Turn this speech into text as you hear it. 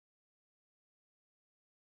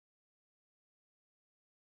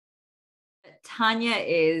Tanya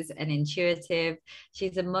is an intuitive.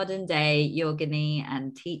 She's a modern day yogini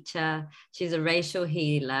and teacher. She's a racial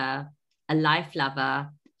healer, a life lover.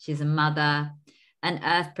 She's a mother, an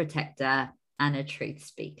earth protector, and a truth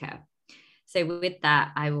speaker. So with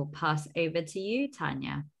that, I will pass over to you,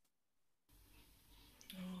 Tanya.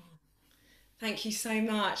 Thank you so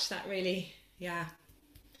much. That really, yeah,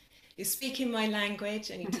 you're speaking my language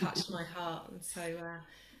and you touched my heart. And so,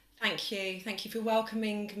 thank you. Thank you for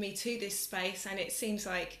welcoming me to this space. And it seems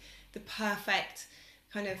like the perfect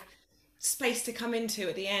kind of space to come into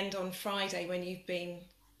at the end on Friday when you've been,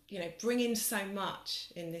 bringing so much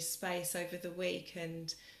in this space over the week.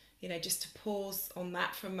 And, just to pause on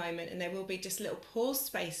that for a moment. And there will be just little pause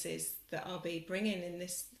spaces that I'll be bringing in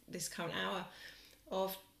this current hour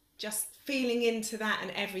of just feeling into that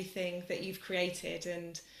and everything that you've created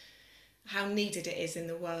and how needed it is in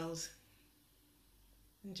the world,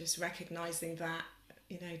 and just recognizing that,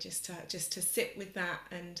 just to sit with that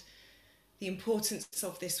and the importance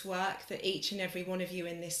of this work that each and every one of you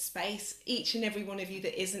in this space, each and every one of you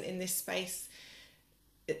that isn't in this space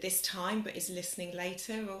at this time but is listening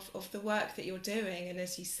later, of the work that you're doing. And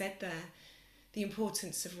as you said there, the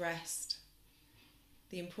importance of rest,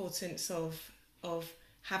 the importance of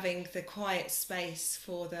having the quiet space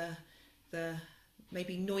for the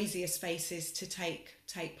maybe noisier spaces to take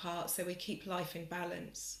part, so we keep life in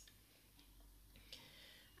balance.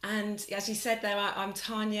 And as you said there, I'm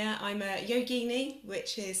Tanya. I'm a yogini,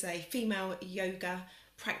 which is a female yoga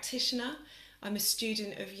practitioner. I'm a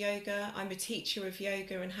student of yoga. I'm a teacher of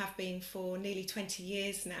yoga and have been for nearly 20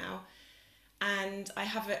 years now. And I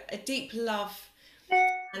have a deep love,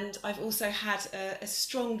 and I've also had a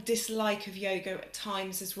strong dislike of yoga at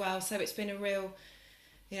times as well. So it's been a real,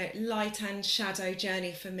 light and shadow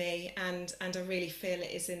journey for me. And I really feel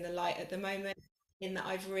it is in the light at the moment, in that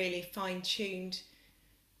I've really fine-tuned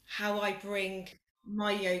how I bring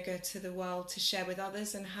my yoga to the world to share with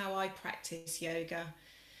others and how I practice yoga.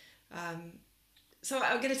 So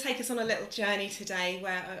I'm going to take us on a little journey today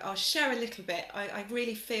where I'll share a little bit. I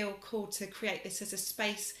really feel called to create this as a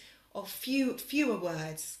space of fewer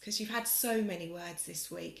words, because you've had so many words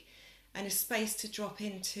this week, and a space to drop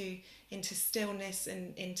into stillness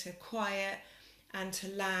and into quiet, and to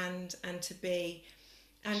land and to be.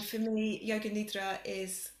 And for me, Yoga Nidra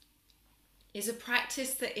is a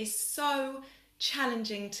practice that is so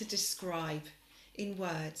challenging to describe in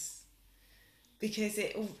words, because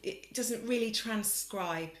it doesn't really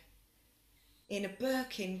transcribe in a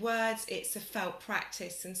book, in words. It's a felt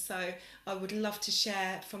practice. And so I would love to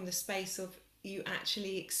share from the space of you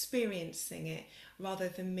actually experiencing it, rather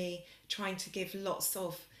than me trying to give lots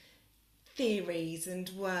of theories and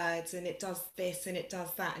words, and it does this and it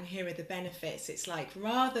does that and here are the benefits. It's like,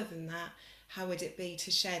 rather than that, how would it be to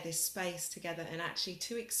share this space together and actually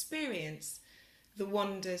to experience the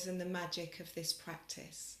wonders and the magic of this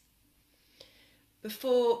practice?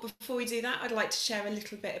 Before we do that, I'd like to share a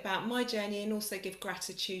little bit about my journey and also give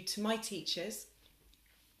gratitude to my teachers.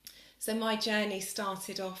 So my journey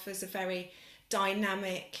started off as a very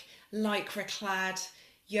dynamic, lycra clad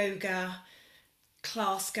yoga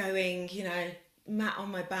class going, mat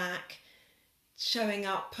on my back, showing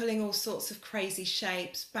up, pulling all sorts of crazy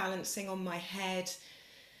shapes, balancing on my head,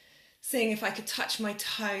 seeing if I could touch my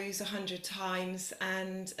toes 100 times.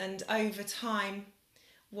 And over time,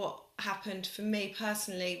 what happened for me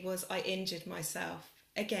personally was I injured myself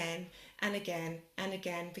again and again and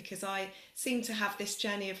again, because I seem to have this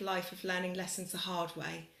journey of life of learning lessons the hard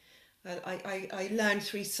way. I learn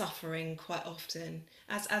through suffering quite often,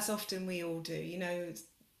 as often we all do.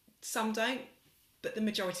 Some don't, but the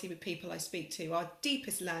majority of people I speak to, our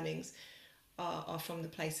deepest learnings are from the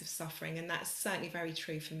place of suffering, and that's certainly very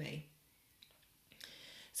true for me.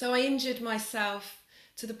 So I injured myself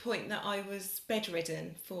to the point that I was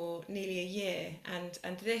bedridden for nearly a year,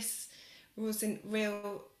 and this was a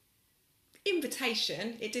real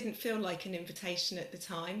invitation. It didn't feel like an invitation at the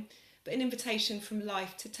time, but an invitation from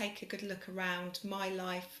life to take a good look around my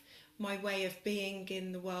life, my way of being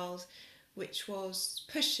in the world, which was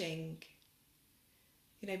pushing,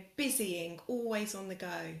 busying, always on the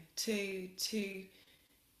go, to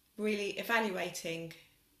really evaluating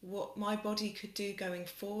what my body could do going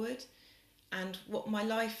forward and what my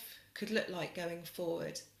life could look like going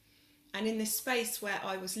forward. And in this space where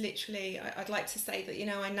I was literally, I'd like to say that,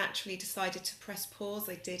 I naturally decided to press pause.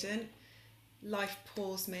 I didn't. Life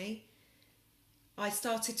paused me. I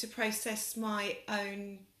started to process my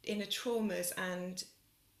own inner traumas and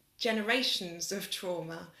generations of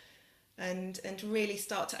trauma, and really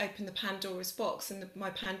start to open the Pandora's box. And my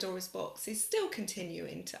Pandora's box is still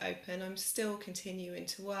continuing to open. I'm still continuing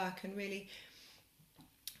to work and really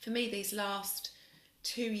for me, these last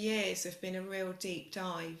 2 years have been a real deep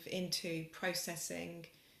dive into processing,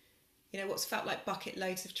 what's felt like bucket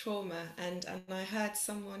loads of trauma. And I heard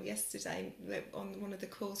someone yesterday on one of the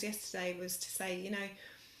calls yesterday was to say,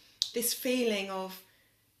 this feeling of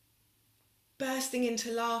bursting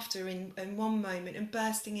into laughter in one moment and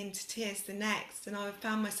bursting into tears the next. And I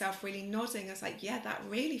found myself really nodding. I was like, yeah, that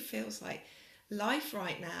really feels like life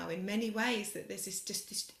right now in many ways, that there's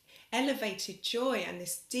this elevated joy and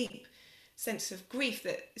this deep sense of grief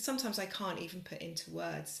that sometimes I can't even put into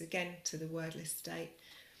words, again, to the wordless state.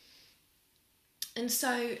 And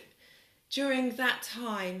so during that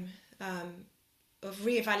time of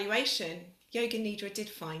reevaluation, Yoga Nidra did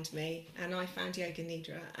find me, and I found Yoga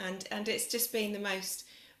Nidra, and it's just been the most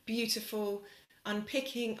beautiful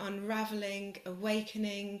unpicking, unraveling,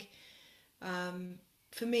 awakening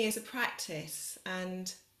for me as a practice,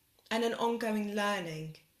 and an ongoing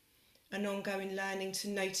learning to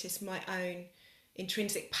notice my own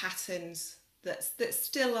intrinsic patterns that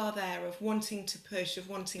still are there, of wanting to push, of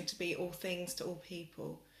wanting to be all things to all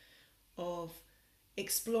people, of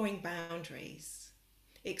exploring boundaries,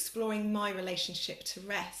 exploring my relationship to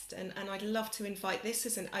rest. And I'd love to invite this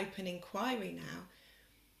as an open inquiry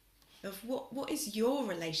now of what is your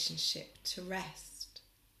relationship to rest?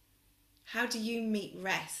 How do you meet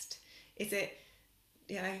rest? Is it,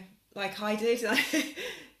 like I did,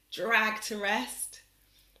 drag to rest?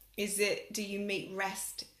 Do you meet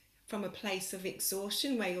rest from a place of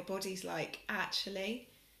exhaustion where your body's like, actually,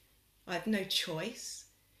 I have no choice?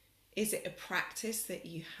 Is it a practice that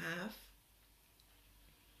you have?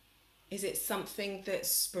 Is it something that's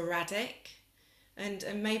sporadic? And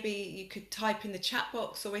maybe you could type in the chat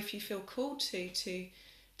box, or if you feel called to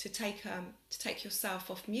take yourself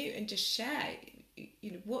off mute and just share,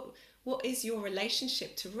 what is your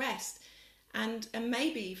relationship to rest, and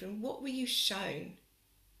maybe even what were you shown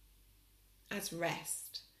as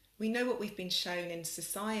rest? We know what we've been shown in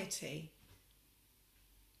society.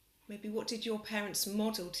 Maybe what did your parents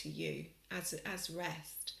model to you as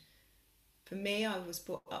rest? For me, I was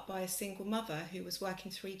brought up by a single mother who was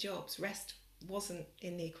working 3 jobs. Rest wasn't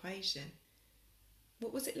in the equation.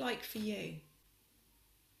 What was it like for you?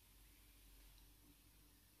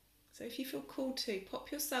 So if you feel called to,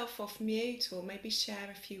 pop yourself off mute, or maybe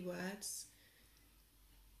share a few words.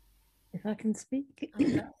 If I can speak. I'd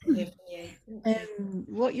love to hear from you.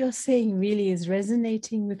 What you're saying really is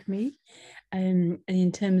resonating with me, and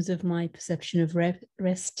in terms of my perception of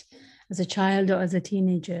rest as a child or as a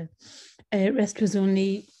teenager. Rest was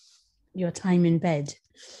only your time in bed.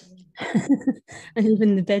 And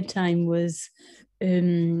even the bedtime was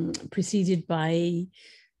preceded by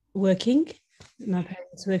working. My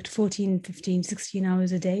parents worked 14, 15, 16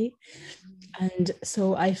 hours a day. And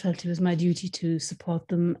so I felt it was my duty to support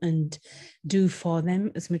them and do for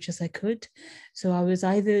them as much as I could. So I was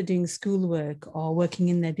either doing schoolwork or working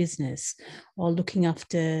in their business or looking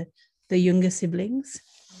after the younger siblings.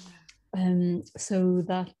 So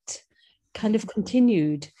that kind of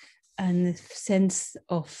continued, and the sense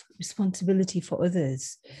of responsibility for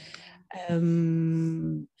others.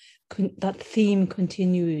 That theme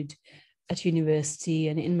continued at university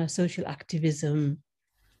and in my social activism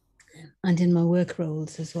and in my work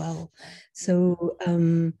roles as well. So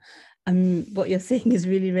what you're saying is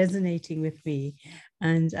really resonating with me,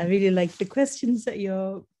 and I really like the questions that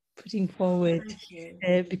you're putting forward,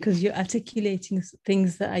 because you're articulating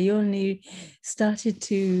things that I only started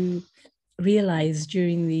to realize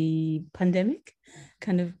during the pandemic,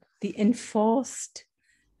 kind of the enforced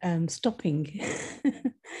stopping.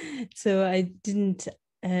 So I didn't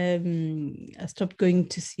I stopped going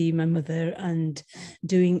to see my mother and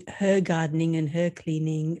doing her gardening and her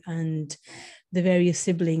cleaning and the various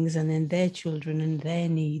siblings and then their children and their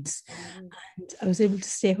needs. And I was able to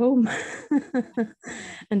stay home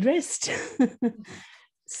and rest.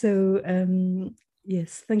 So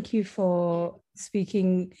yes, thank you for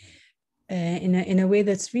speaking in a way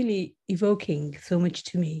that's really evoking so much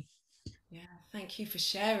to me. Yeah, thank you for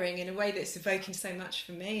sharing in a way that's evoking so much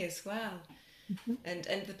for me as well. Mm-hmm.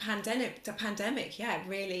 And the pandemic, yeah,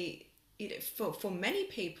 really, for many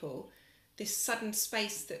people, this sudden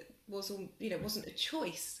space that wasn't a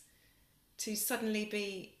choice, to suddenly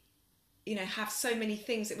be, have so many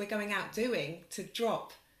things that we're going out doing, to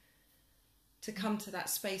drop, to come to that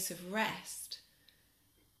space of rest,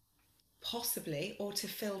 possibly, or to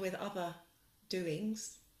fill with other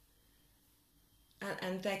doings.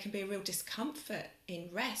 And there can be a real discomfort in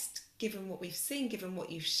rest, given what we've seen, given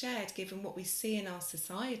what you've shared, given what we see in our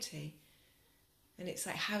society. And it's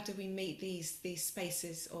like, how do we meet these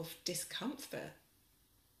spaces of discomfort?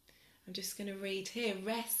 I'm just going to read here.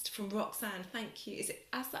 Rest from Roxanne. Thank you. Is it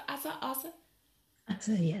Asa?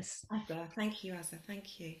 Yes. Asa. Thank you, Asa.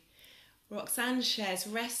 Thank you. Roxanne shares,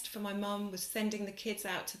 rest for my mum was sending the kids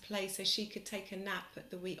out to play so she could take a nap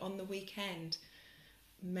on the weekend.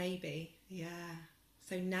 Maybe, yeah.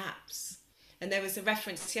 So naps. And there was a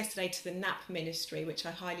reference yesterday to the nap ministry, which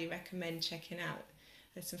I highly recommend checking out.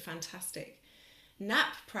 There's some fantastic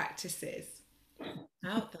nap practices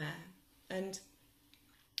out there.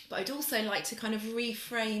 But I'd also like to kind of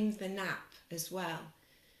reframe the nap as well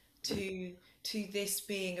to this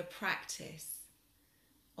being a practice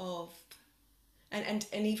of and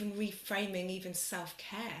even reframing even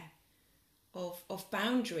self-care of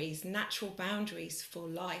boundaries, natural boundaries for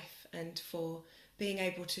life and for being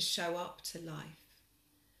able to show up to life.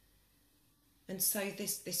 And so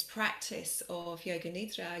this practice of yoga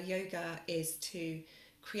nidra, yoga is to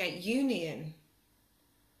create union.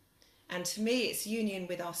 And to me, it's union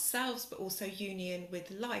with ourselves, but also union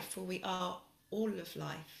with life, for we are all of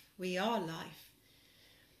life. We are life.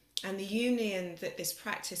 And the union that this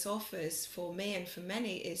practice offers for me and for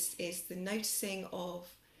many is the noticing of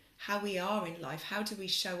how we are in life. How do we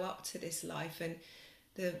show up to this life? And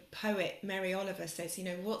the poet Mary Oliver says, you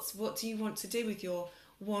know, what do you want to do with your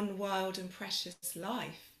one wild and precious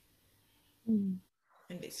life? And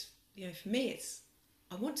it's, you know, for me, it's,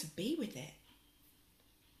 I want to be with it.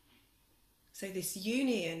 So this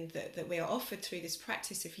union that we are offered through this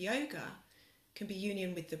practice of yoga can be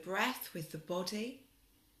union with the breath, with the body,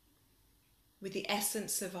 with the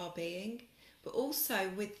essence of our being, but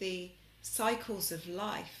also with the cycles of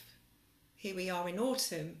life. Here we are in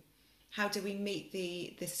autumn. How do we meet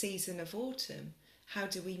the season of autumn? How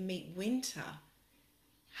do we meet winter?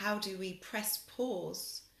 How do we press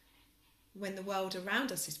pause when the world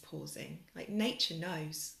around us is pausing? Like nature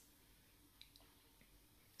knows.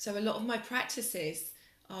 So a lot of my practices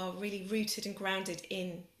are really rooted and grounded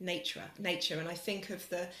in nature. And I think of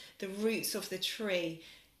the roots of the tree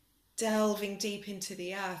delving deep into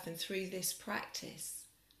the earth, and through this practice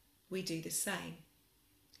we do the same.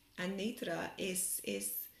 And Nidra is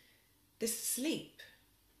this sleep.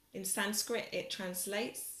 In Sanskrit it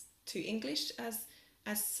translates to English as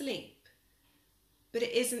sleep, but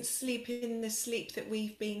it isn't sleep in the sleep that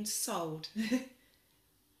we've been sold.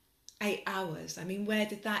 8 hours, I mean, where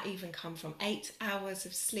did that even come from? 8 hours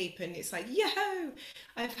of sleep, and it's like, yo,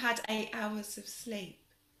 I've had 8 hours of sleep.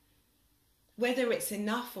 Whether it's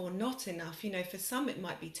enough or not enough, you know, for some it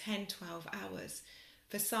might be 10, 12 hours.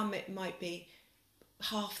 For some it might be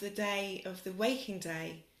half the day of the waking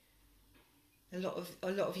day. A lot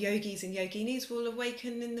of yogis and yoginis will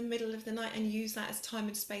awaken in the middle of the night and use that as time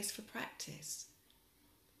and space for practice.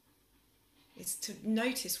 It's to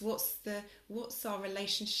notice what's our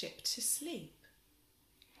relationship to sleep.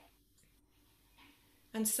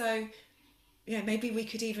 And so, you know, maybe we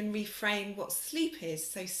could even reframe what sleep is.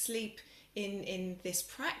 So sleep in this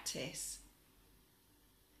practice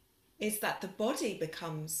is that the body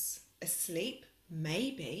becomes asleep,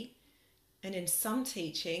 maybe. And in some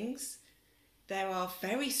teachings, there are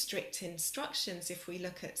very strict instructions. If we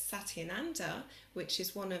look at Satyananda, which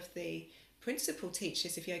is one of the principal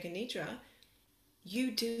teachers of Yoga Nidra,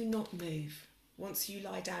 you do not move. Once you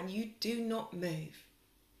lie down, you do not move.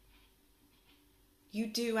 You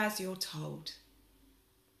do as you're told.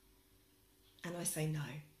 And I say no.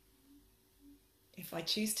 If I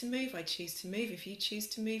choose to move, I choose to move. If you choose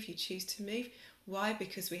to move, you choose to move. Why?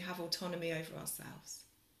 Because we have autonomy over ourselves.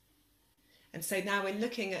 And so now we're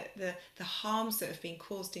looking at the harms that have been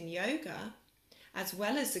caused in yoga, as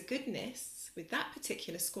well as the goodness with that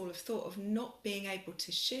particular school of thought of not being able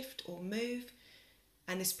to shift or move.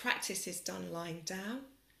 And this practice is done lying down.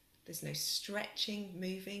 There's no stretching,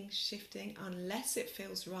 moving, shifting, unless it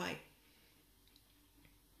feels right.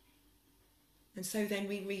 And so then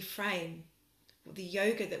we reframe the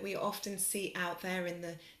yoga that we often see out there in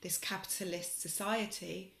this capitalist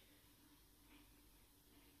society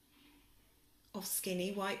of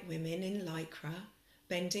skinny white women in lycra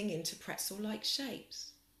bending into pretzel-like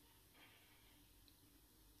shapes.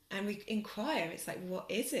 And we inquire, it's like, what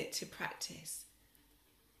is it to practice?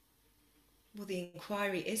 Well, the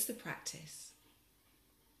inquiry is the practice.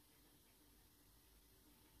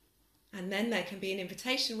 And then there can be an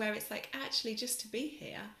invitation where it's like, actually, just to be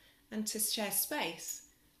here and to share space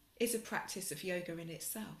is a practice of yoga in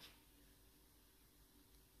itself.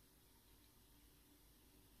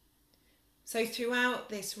 So throughout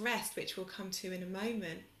this rest, which we'll come to in a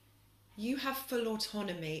moment, you have full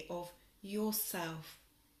autonomy of yourself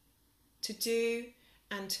to do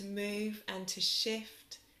and to move and to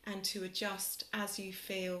shift and to adjust as you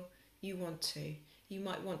feel you want to. You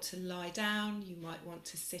might want to lie down, you might want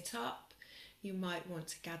to sit up, you might want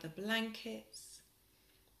to gather blankets.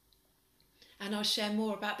 And I'll share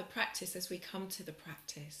more about the practice as we come to the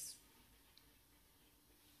practice.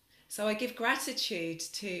 So I give gratitude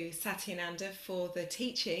to Satyananda for the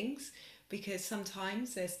teachings, because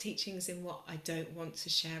sometimes there's teachings in what I don't want to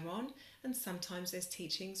share on, and sometimes there's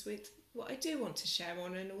teachings with what I do want to share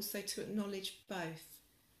on, and also to acknowledge both.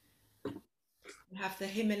 We have the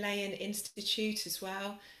Himalayan Institute as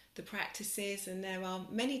well, the practices, and there are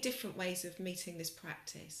many different ways of meeting this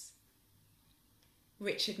practice.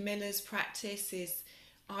 Richard Miller's practice is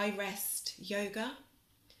I Rest Yoga,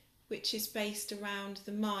 which is based around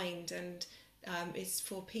the mind and is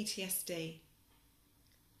for PTSD.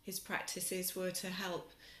 His practices were to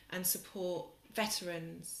help and support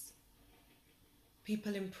veterans,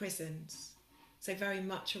 people in prisons, so very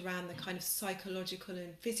much around the kind of psychological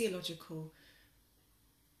and physiological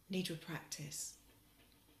Nidra practice.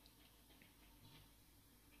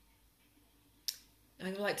 I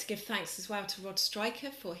would like to give thanks as well to Rod Stryker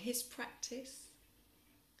for his practice,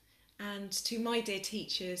 and to my dear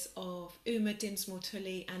teachers of Uma Dinsmore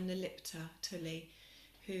Tully and Nalipta Tully,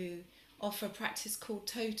 who offer a practice called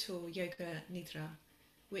Total Yoga Nidra,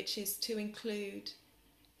 which is to include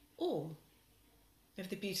all of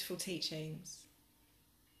the beautiful teachings,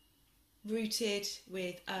 rooted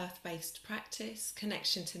with earth-based practice,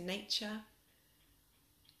 connection to nature,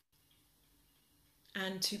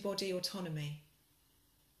 and to body autonomy.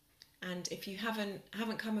 And if you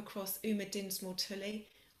haven't come across Uma Dinsmore Tully,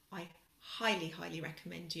 I highly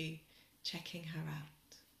recommend you checking her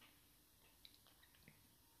out.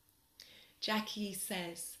 Jackie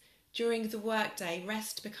says, during the workday,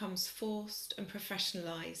 rest becomes forced and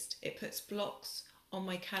professionalised. It puts blocks on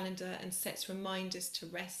my calendar and sets reminders to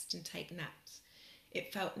rest and take naps.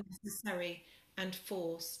 It felt necessary and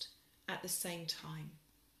forced at the same time.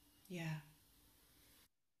 Yeah.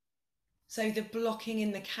 So the blocking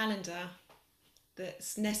in the calendar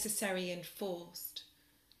that's necessary and forced.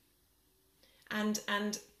 And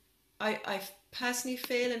I personally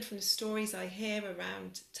feel, and from the stories I hear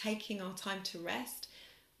around taking our time to rest,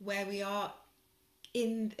 where we are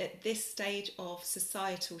at this stage of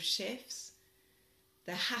societal shifts,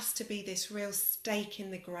 there has to be this real stake in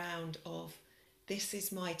the ground of, this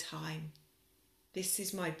is my time, this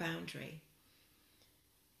is my boundary.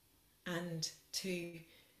 And to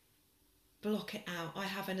block it out. I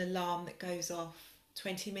have an alarm that goes off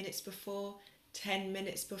 20 minutes before, 10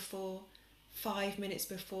 minutes before, 5 minutes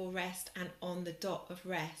before rest, and on the dot of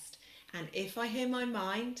rest. And if I hear my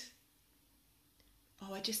mind,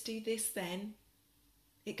 oh, I just do this then,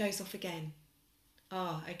 it goes off again.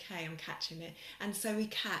 Oh, okay, I'm catching it. And so we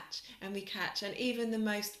catch and we catch. And even the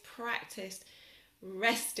most practiced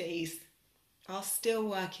resties are still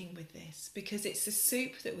working with this, because it's the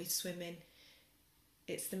soup that we swim in.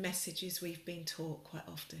 It's the messages we've been taught quite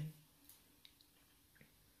often.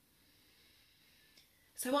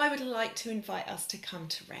 So I would like to invite us to come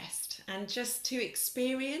to rest and just to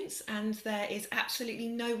experience, and there is absolutely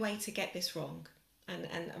no way to get this wrong. And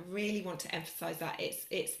I really want to emphasize that.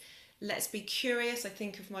 It's let's be curious. I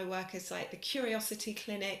think of my work as like the curiosity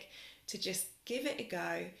clinic, to just give it a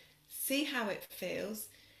go, see how it feels,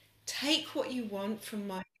 take what you want from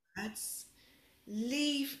my words,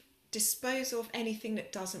 dispose of anything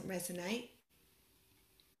that doesn't resonate,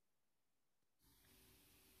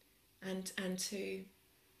 and to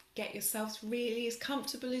get yourselves really as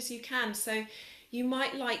comfortable as you can. So you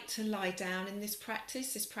might like to lie down in this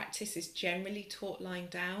practice. This practice is generally taught lying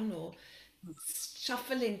down, or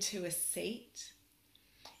shuffle into a seat.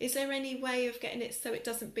 Is there any way of getting it so it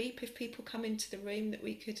doesn't beep if people come into the room, that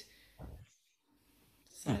we could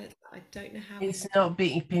silence? I don't know how. It's not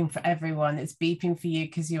beeping for everyone, it's beeping for you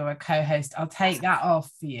because you're a co-host. I'll take that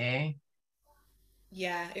off for you.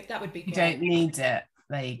 Yeah, if that would be great. You don't need it.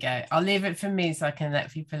 There you go. I'll leave it for me so I can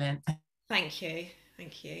let people in. Thank you.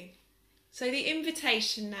 So the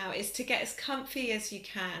invitation now is to get as comfy as you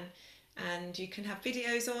can, and you can have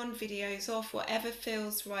videos on, videos off, whatever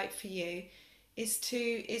feels right for you. Is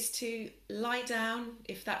to lie down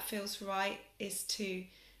if that feels right, is to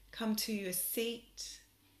come to a seat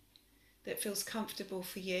that feels comfortable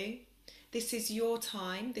for you. This is your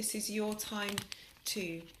time. This is your time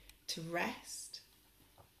to rest.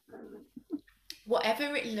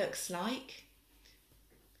 Whatever it looks like,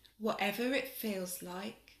 whatever it feels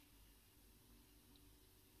like,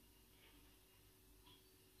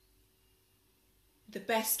 the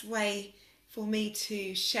best way for me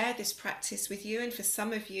to share this practice with you, and for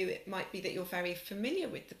some of you it might be that you're very familiar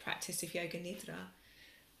with the practice of Yoga Nidra.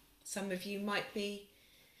 Some of you might be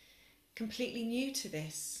completely new to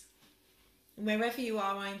this. Wherever you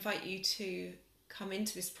are, I invite you to come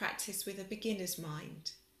into this practice with a beginner's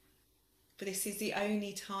mind. For this is the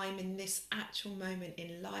only time in this actual moment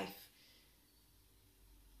in life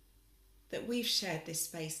that we've shared this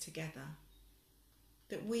space together,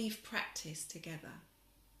 that we've practiced together.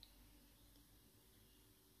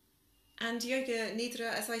 And yoga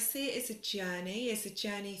nidra, as I see it, is a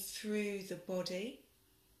journey through the body,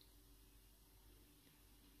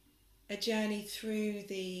 a journey through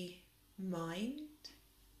the mind.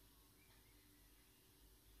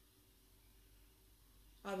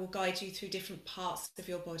 I will guide you through different parts of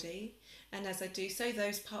your body, and as I do so,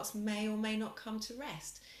 those parts may or may not come to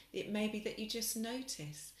rest. It may be that you just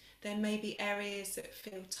notice. There may be areas that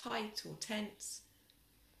feel tight or tense,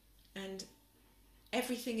 and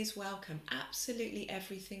everything is welcome. Absolutely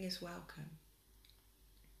everything is welcome.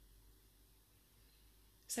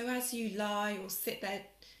 So as you lie or sit there,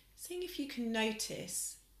 seeing if you can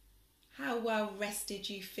notice how well rested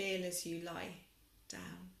you feel as you lie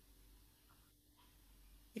down.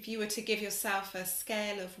 If you were to give yourself a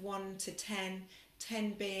scale of 1 to 10,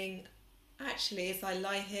 10 being, actually, as I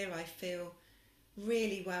lie here, I feel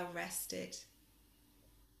really well rested.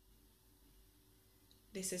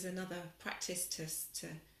 This is another practice to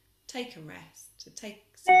take a rest, to take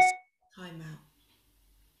some time out.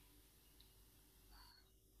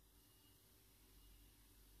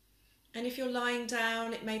 And if you're lying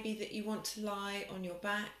down, it may be that you want to lie on your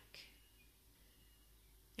back.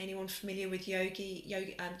 Anyone familiar with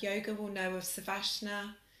yoga will know of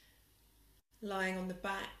Savasana, lying on the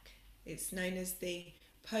back. It's known as the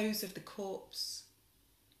pose of the corpse,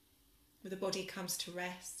 where the body comes to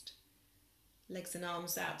rest, legs and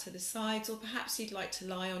arms out to the sides, or perhaps you'd like to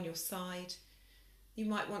lie on your side. You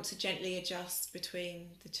might want to gently adjust between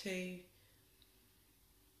the two.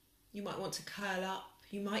 You might want to curl up.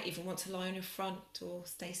 You might even want to lie on your front or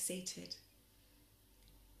stay seated.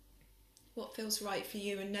 What feels right for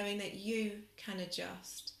you, and knowing that you can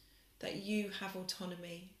adjust, that you have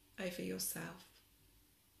autonomy over yourself.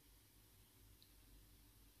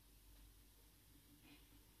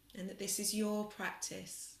 And that this is your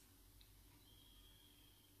practice.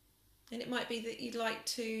 And it might be that you'd like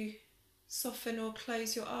to soften or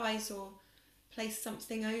close your eyes or place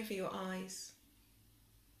something over your eyes.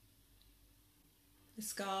 A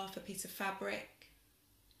scarf, a piece of fabric.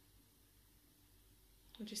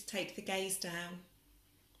 Or just take the gaze down.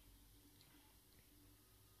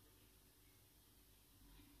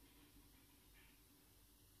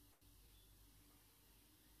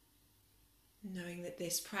 Knowing that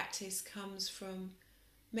this practice comes from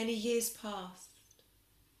many years past.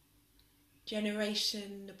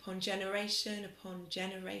 Generation upon generation upon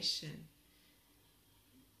generation.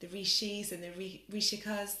 The rishis and the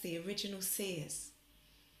rishikas, the original seers.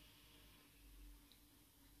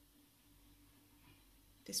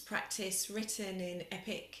 This practice written in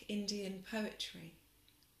epic Indian poetry,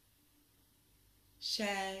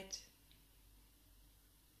 shared,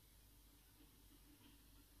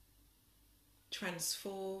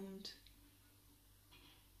 transformed,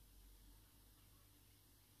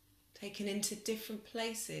 taken into different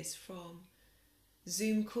places, from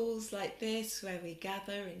Zoom calls like this where we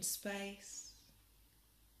gather in space,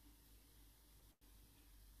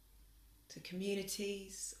 to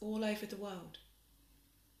communities all over the world.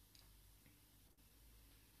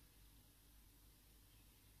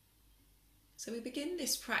 So we begin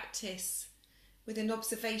this practice with an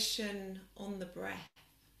observation on the breath,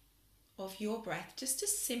 of your breath, just to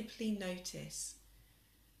simply notice.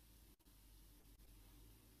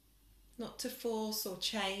 Not to force or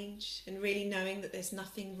change, and really knowing that there's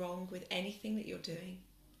nothing wrong with anything that you're doing.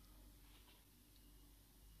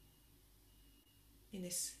 In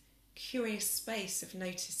this curious space of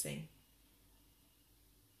noticing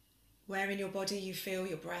where in your body you feel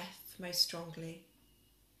your breath most strongly,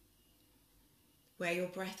 where your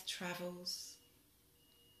breath travels,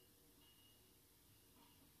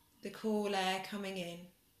 the cool air coming in,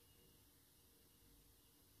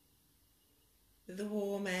 the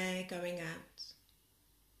warm air going out.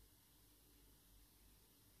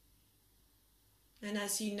 And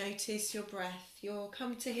as you notice your breath, you'll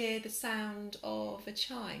come to hear the sound of a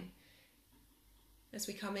chime as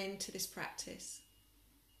we come into this practice.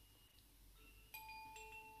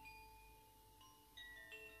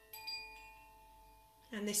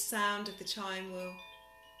 And this sound of the chime will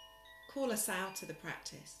call us out of the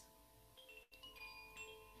practice.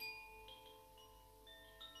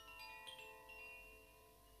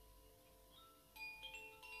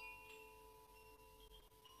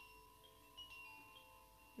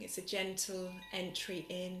 It's a gentle entry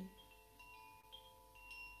in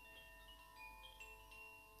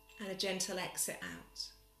and a gentle exit out.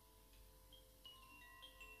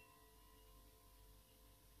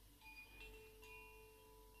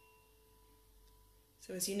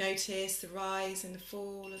 So as you notice the rise and the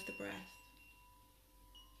fall of the breath,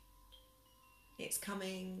 its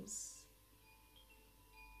comings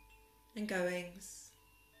and goings,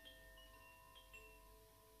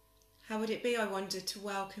 how would it be, I wonder, to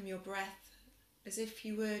welcome your breath as if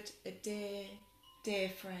you would a dear, dear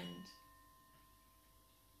friend?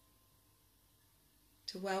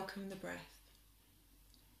 To welcome the breath.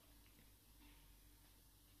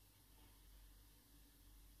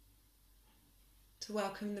 To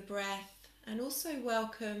welcome the breath and also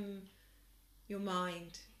welcome your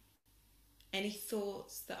mind. Any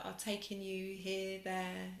thoughts that are taking you here,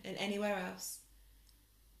 there and anywhere else.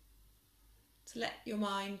 To let your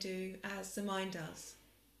mind do as the mind does.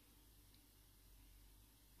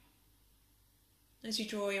 As you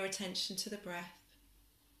draw your attention to the breath.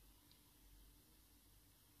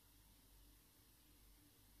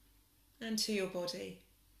 And to your body.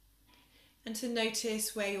 And to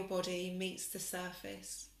notice where your body meets the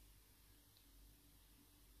surface.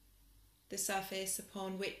 The surface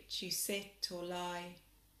upon which you sit or lie.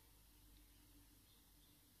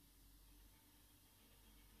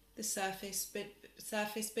 The surface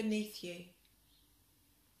beneath you.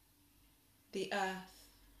 The earth.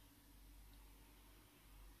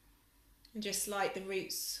 And just like the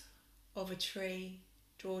roots of a tree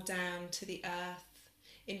draw down to the earth,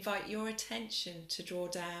 invite your attention to draw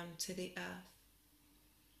down to the earth.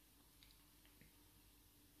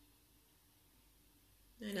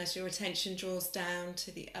 And as your attention draws down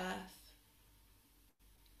to the earth,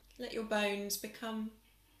 let your bones become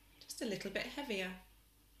just a little bit heavier,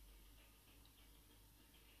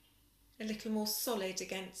 a little more solid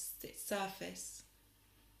against its surface.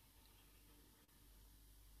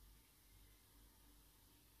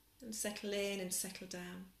 And settle in and settle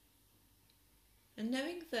down. And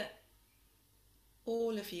knowing that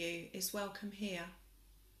all of you is welcome here.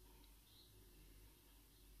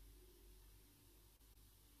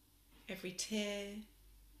 Every tear,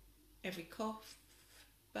 every cough,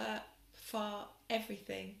 burp, fart,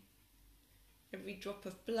 everything. Every drop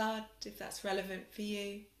of blood, if that's relevant for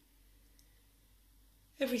you.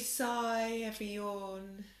 Every sigh, every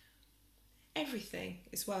yawn, everything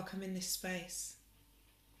is welcome in this space.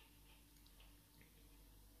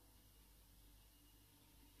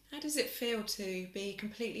 How does it feel to be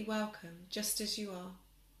completely welcome, just as you are?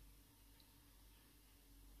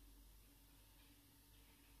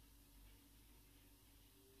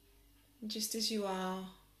 And just as you are,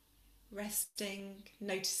 resting,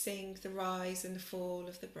 noticing the rise and the fall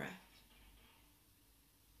of the breath.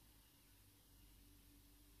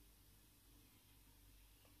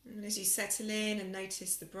 And as you settle in and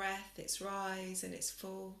notice the breath, its rise and its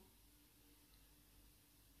fall,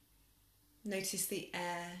 notice the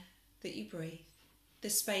air that you breathe, the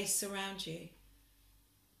space around you.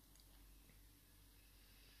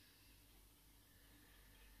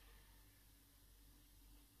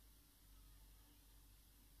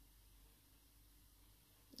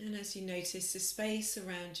 And as you notice the space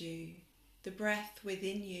around you, the breath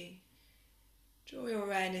within you, draw your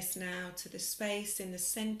awareness now to the space in the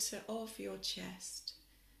centre of your chest,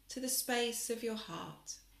 to the space of your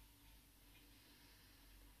heart.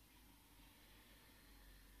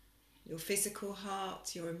 Your physical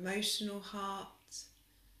heart, your emotional heart,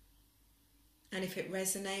 and if it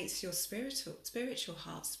resonates, your spiritual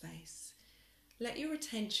heart space. Let your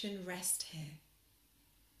attention rest here.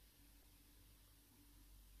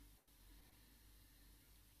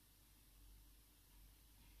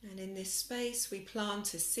 And in this space we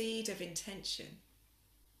plant a seed of intention.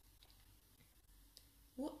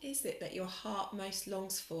 What is it that your heart most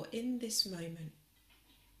longs for in this moment?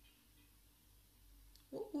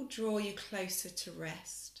 What will draw you closer to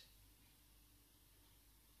rest?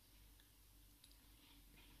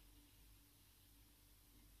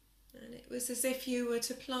 And it was as if you were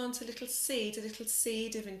to plant a little seed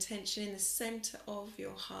of intention in the centre of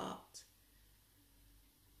your heart.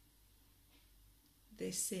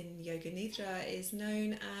 This in Yoga Nidra is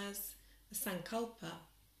known as the sankalpa,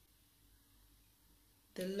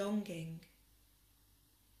 the longing,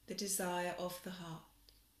 the desire of the heart.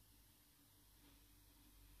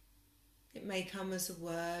 It may come as a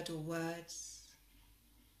word or words,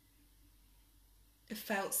 a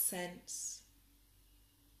felt sense,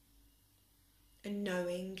 a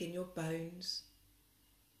knowing in your bones.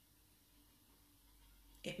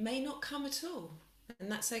 It may not come at all, and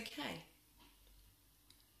that's okay.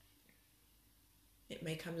 It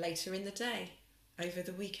may come later in the day, over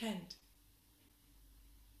the weekend,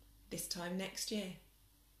 this time next year.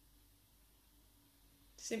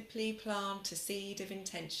 Simply plant a seed of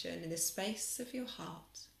intention in the space of your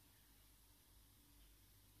heart.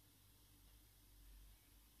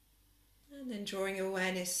 And then drawing your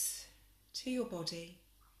awareness to your body,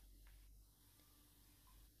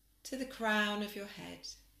 to the crown of your head,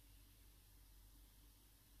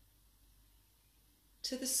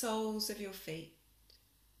 to the soles of your feet,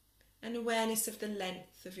 and awareness of the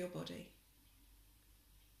length of your body.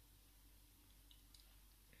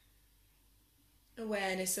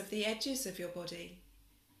 Awareness of the edges of your body,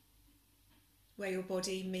 where your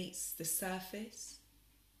body meets the surface,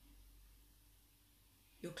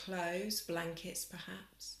 your clothes, blankets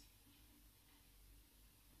perhaps.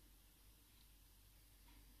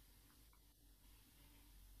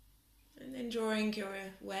 And then drawing your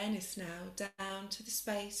awareness now down to the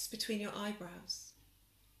space between your eyebrows.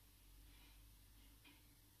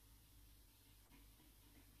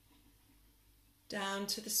 Down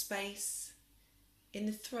to the space in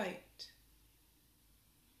the throat.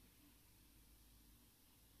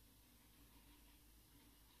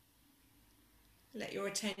 Let your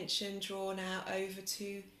attention draw now over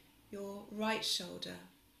to your right shoulder.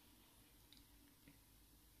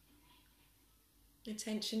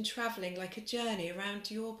 Attention travelling like a journey around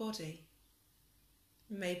your body.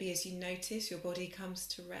 Maybe as you notice your body comes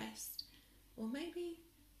to rest, or maybe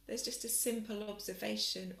there's just a simple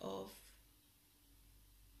observation of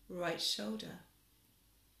right shoulder,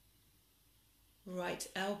 right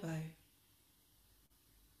elbow,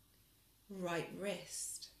 right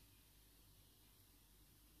wrist,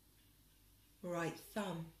 right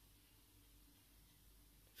thumb,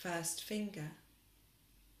 first finger,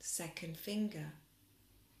 second finger,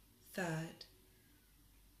 third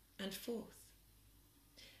and fourth,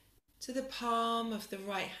 to the palm of the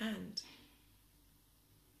right hand,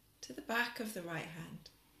 to the back of the right hand.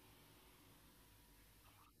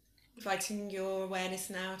 Inviting your awareness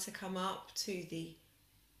now to come up to the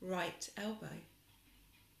right elbow,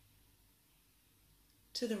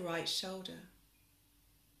 to the right shoulder,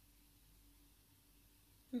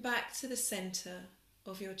 and back to the centre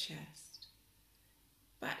of your chest,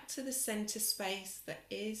 back to the centre space that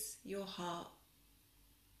is your heart.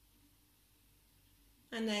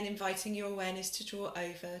 And then inviting your awareness to draw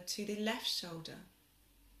over to the left shoulder,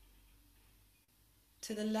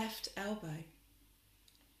 to the left elbow,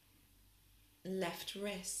 left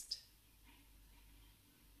wrist,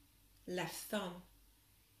 left thumb,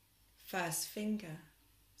 first finger,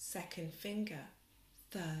 second finger,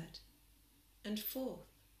 third and fourth,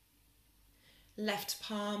 left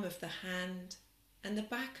palm of the hand and the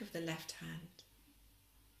back of the left hand,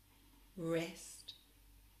 wrist,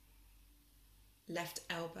 left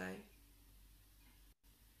elbow,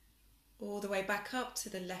 all the way back up to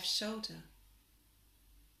the left shoulder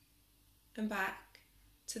and back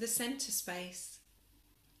to the centre space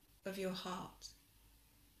of your heart.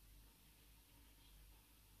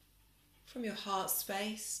 From your heart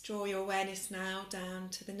space, draw your awareness now down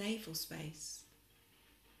to the navel space,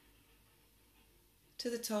 to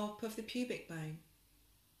the top of the pubic bone,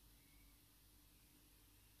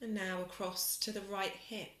 and now across to the right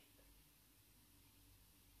hip,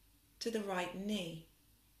 to the right knee,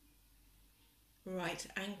 right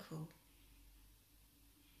ankle,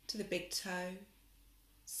 to the big toe,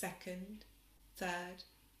 second, third,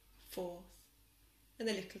 fourth, and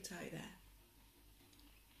the little toe there.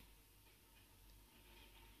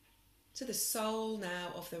 To the sole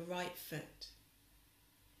now of the right foot,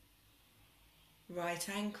 right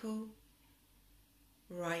ankle,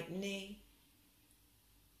 right knee,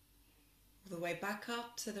 all the way back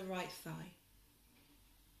up to the right thigh,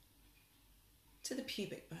 to the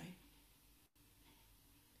pubic bone,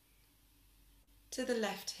 to the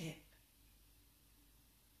left hip,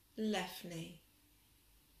 left knee,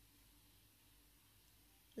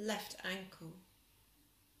 left ankle,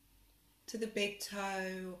 to the big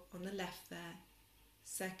toe on the left there,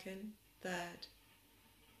 second, third,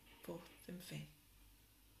 fourth and fifth,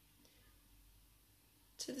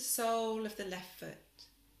 to the sole of the left foot,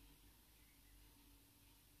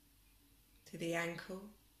 to the ankle,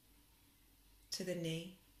 to the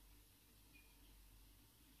knee,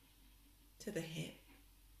 to the hip,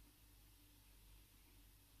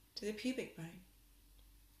 to the pubic bone,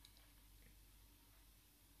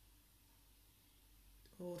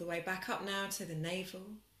 all the way back up now to the navel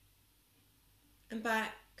and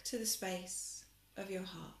back to the space of your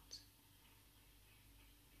heart.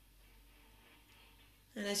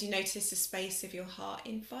 And as you notice the space of your heart,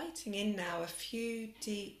 inviting in now a few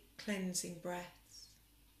deep cleansing breaths,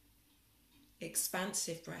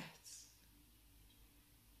 expansive breaths.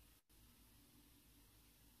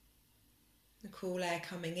 The cool air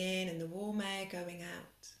coming in and the warm air going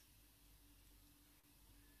out.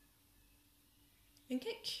 And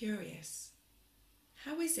get curious.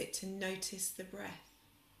 How is it to notice the breath?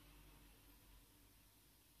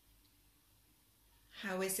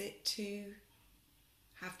 How is it to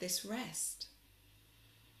have this rest?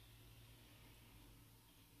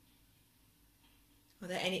 Are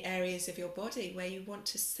there any areas of your body where you want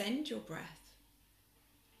to send your breath?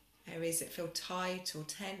 Areas that feel tight or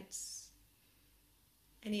tense?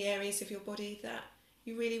 Any areas of your body that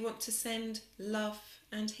you really want to send love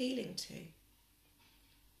and healing to?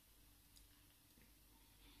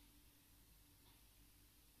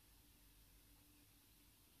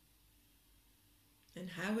 And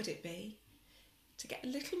how would it be to get a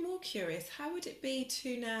little more curious? How would it be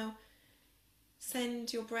to now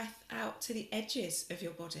send your breath out to the edges of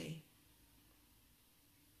your body?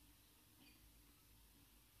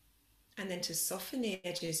 And then to soften the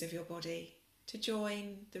edges of your body to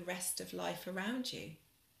join the rest of life around you.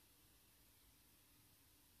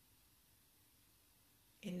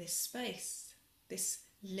 In this space, this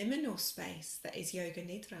liminal space that is Yoga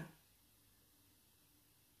Nidra,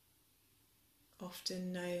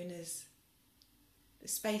 often known as the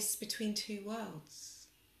space between two worlds.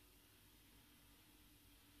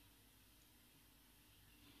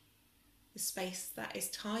 The space that is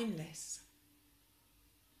timeless.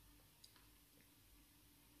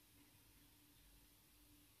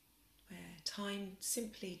 Where time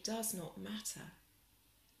simply does not matter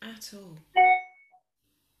at all.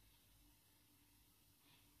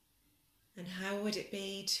 And how would it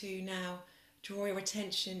be to now draw your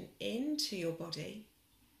attention into your body,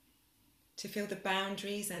 to feel the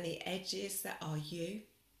boundaries and the edges that are you,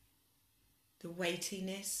 the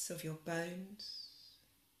weightiness of your bones,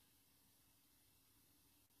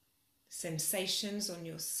 sensations on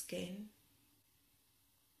your skin,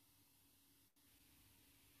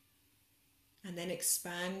 and then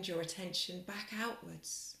expand your attention back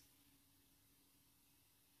outwards,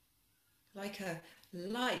 like a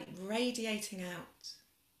light radiating out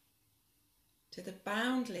to the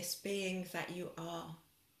boundless being that you are.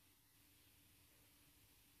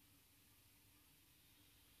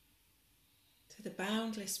 To the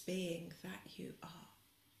boundless being that you are.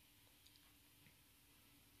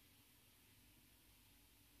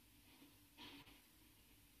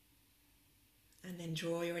 And then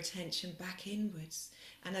draw your attention back inwards.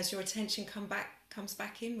 And as your attention comes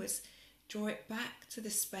back inwards, draw it back to the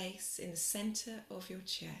space in the center of your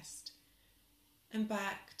chest and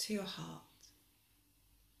back to your heart.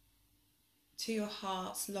 To your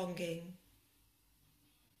heart's longing,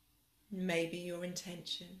 maybe your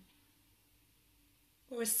intention,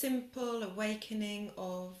 or a simple awakening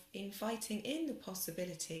of inviting in the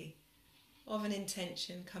possibility of an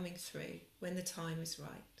intention coming through when the time is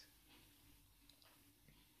right.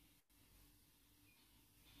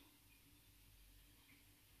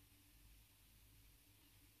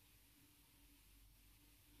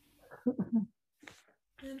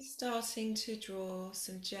 And starting to draw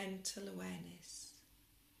some gentle awareness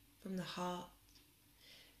from the heart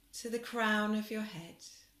to the crown of your head.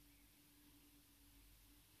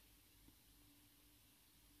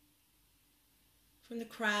 From the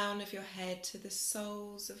crown of your head to the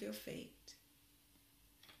soles of your feet.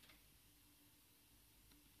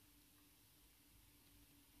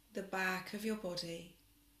 The back of your body.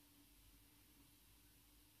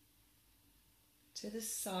 To the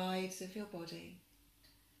sides of your body.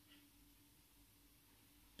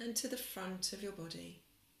 And to the front of your body.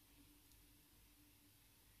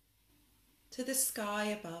 To the sky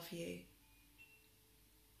above you.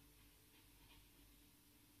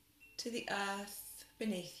 To the earth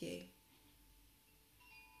beneath you.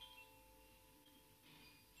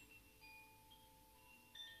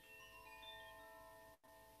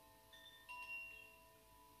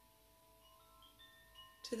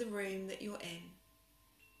 To the room that you're in.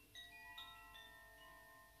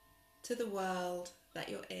 To the world that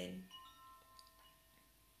you're in.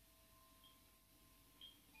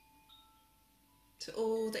 To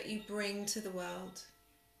all that you bring to the world,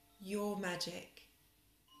 your magic,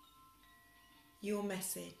 your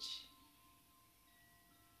message,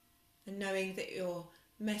 and knowing that your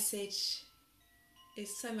message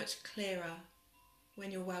is so much clearer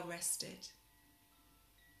when you're well rested.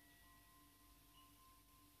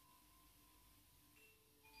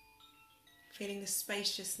 Feeling the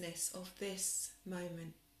spaciousness of this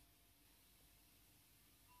moment.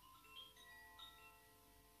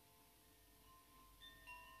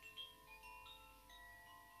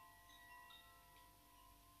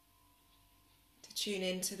 To tune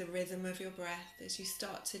into the rhythm of your breath as you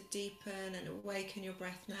start to deepen and awaken your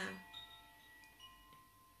breath now.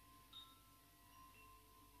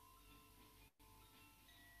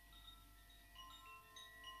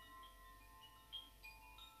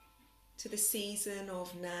 to the season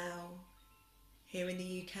of now, here in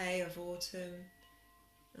the UK, of autumn,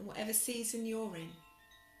 and whatever season you're in.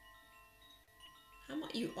 How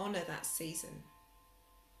might you honour that season?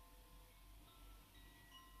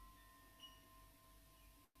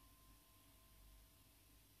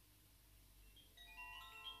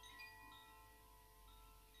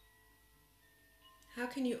 How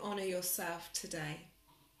can you honour yourself today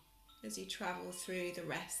as you travel through the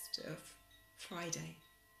rest of Friday?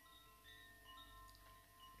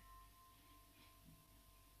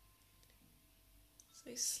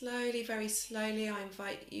 So slowly, very slowly, I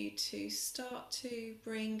invite you to start to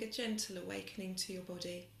bring a gentle awakening to your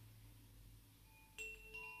body.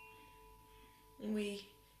 And we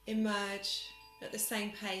emerge at the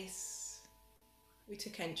same pace we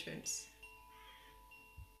took entrance.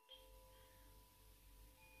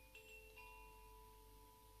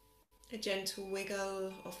 A gentle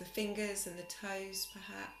wiggle of the fingers and the toes,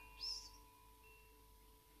 perhaps.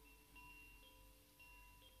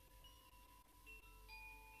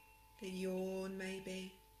 A yawn,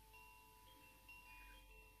 maybe.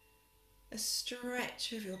 A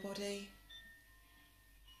stretch of your body.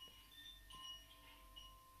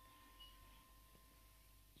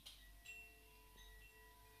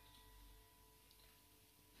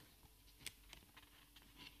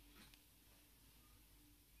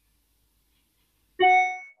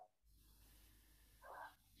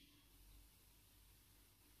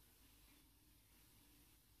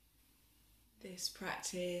 This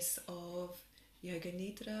practice of Yoga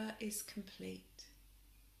Nidra is complete.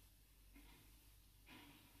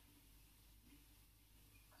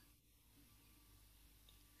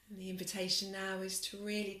 And the invitation now is to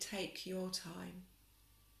really take your time.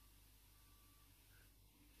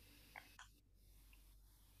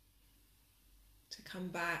 To come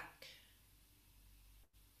back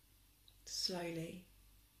slowly.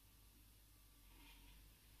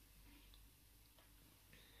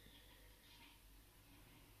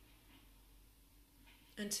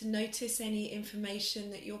 And to notice any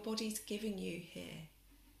information that your body's giving you here.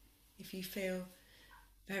 If you feel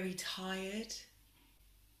very tired,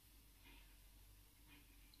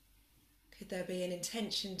 could there be an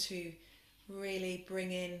intention to really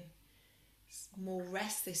bring in more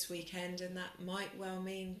rest this weekend, and that might well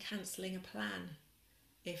mean cancelling a plan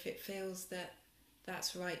if it feels that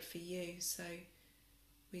that's right for you. So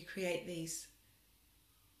we create these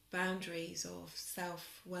boundaries of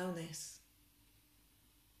self-wellness.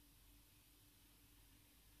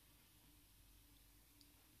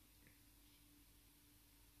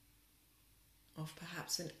 Of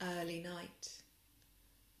perhaps an early night,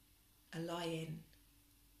 a lie-in,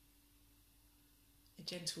 a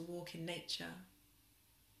gentle walk in nature.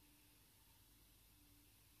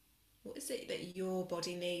 What is it that your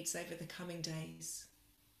body needs over the coming days?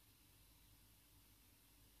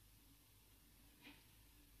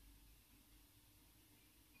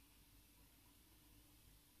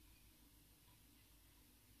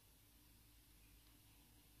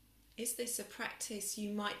 Is this a practice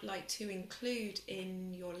you might like to include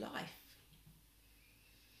in your life?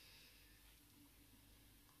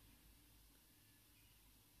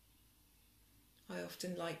 I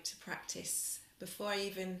often like to practice before I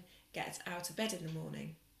even get out of bed in the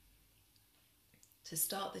morning, to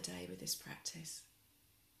start the day with this practice.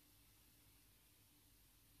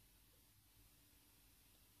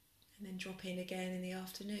 And then drop in again in the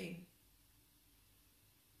afternoon,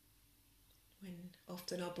 when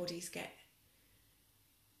often our bodies get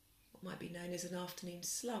what might be known as an afternoon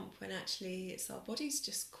slump, when actually it's our bodies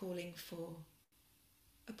just calling for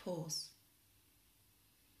a pause.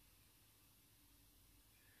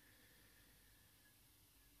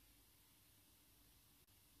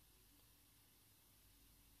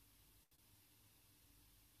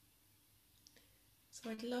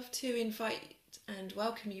 So I'd love to invite and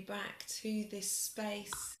welcome you back to this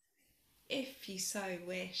space, if you so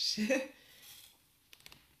wish,